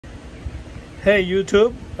Hey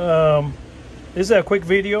YouTube, this is a quick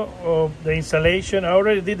video of the installation. I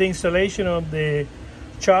already did the installation of the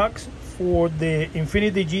chocks for the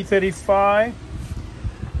Infiniti G35.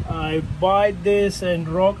 I bought this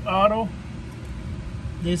in Rock Auto.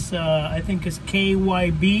 This I think is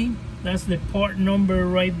KYB. That's the part number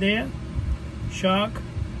right there. Shock,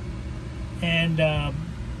 and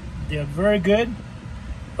they're very good.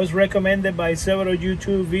 Was recommended by several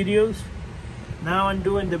YouTube videos. Now I'm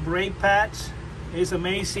doing the brake pads. It's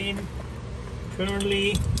amazing.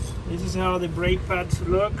 Currently, this is how the brake pads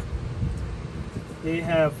look. They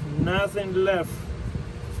have nothing left.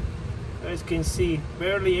 As you can see,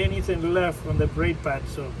 barely anything left on the brake pad.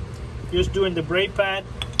 So just doing the brake pad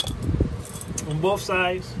on both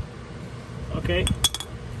sides. Okay,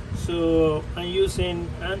 so I'm using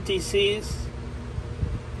anti-seize,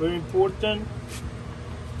 very important.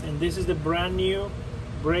 And this is the brand new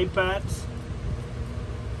brake pads.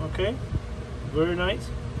 Okay, very nice.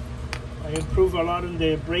 I improved a lot in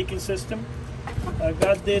the braking system. I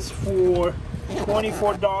got this for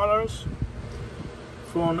 $24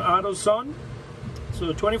 from AutoZone.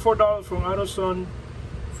 So $24 from AutoZone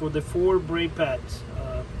for the 4 brake pads.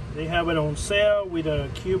 They have it on sale with a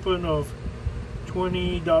coupon of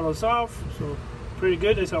 $20 off. So pretty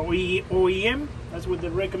good. It's an OEM. That's what they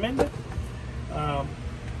recommended.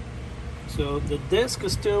 So the disc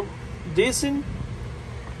is still decent.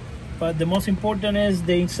 But the most important is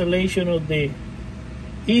the installation of the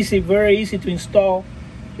very easy to install.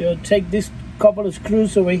 You take this couple of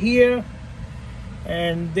screws over here,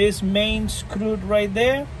 and this main screw right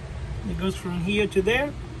there. It goes from here to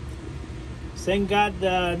there. Thank God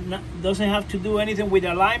doesn't have to do anything with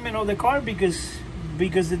the alignment of the car because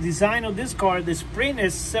the design of this car, the spring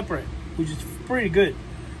is separate, which is pretty good.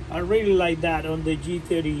 I really like that on the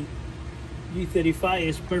G35.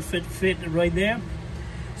 Is perfect fit right there.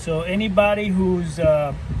 So anybody who's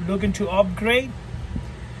looking to upgrade,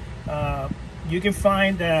 you can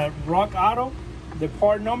find Rock Auto, the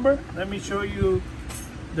part number. Let me show you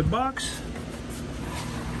the box.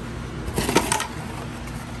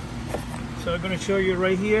 So I'm going to show you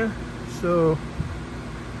right here. So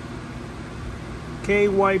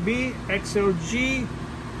KYB XLG,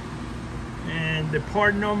 and the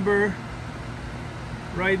part number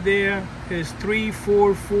right there is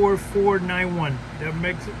 344491. They're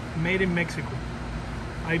made in Mexico.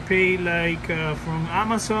 I pay like from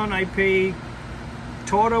Amazon, I pay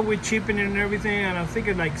total with shipping and everything, and I think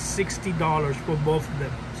it's like $60 for both of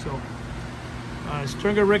them. So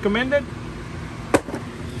strongly recommended.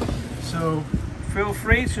 So feel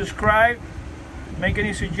free to subscribe, make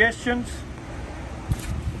any suggestions.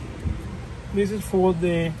 This is for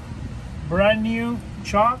the brand new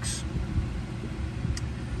chocks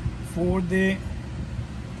for the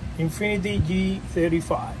Infiniti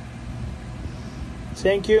G35.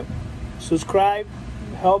 Thank you. Subscribe,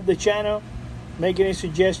 help the channel, make any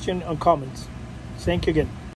suggestion or comments. Thank you again.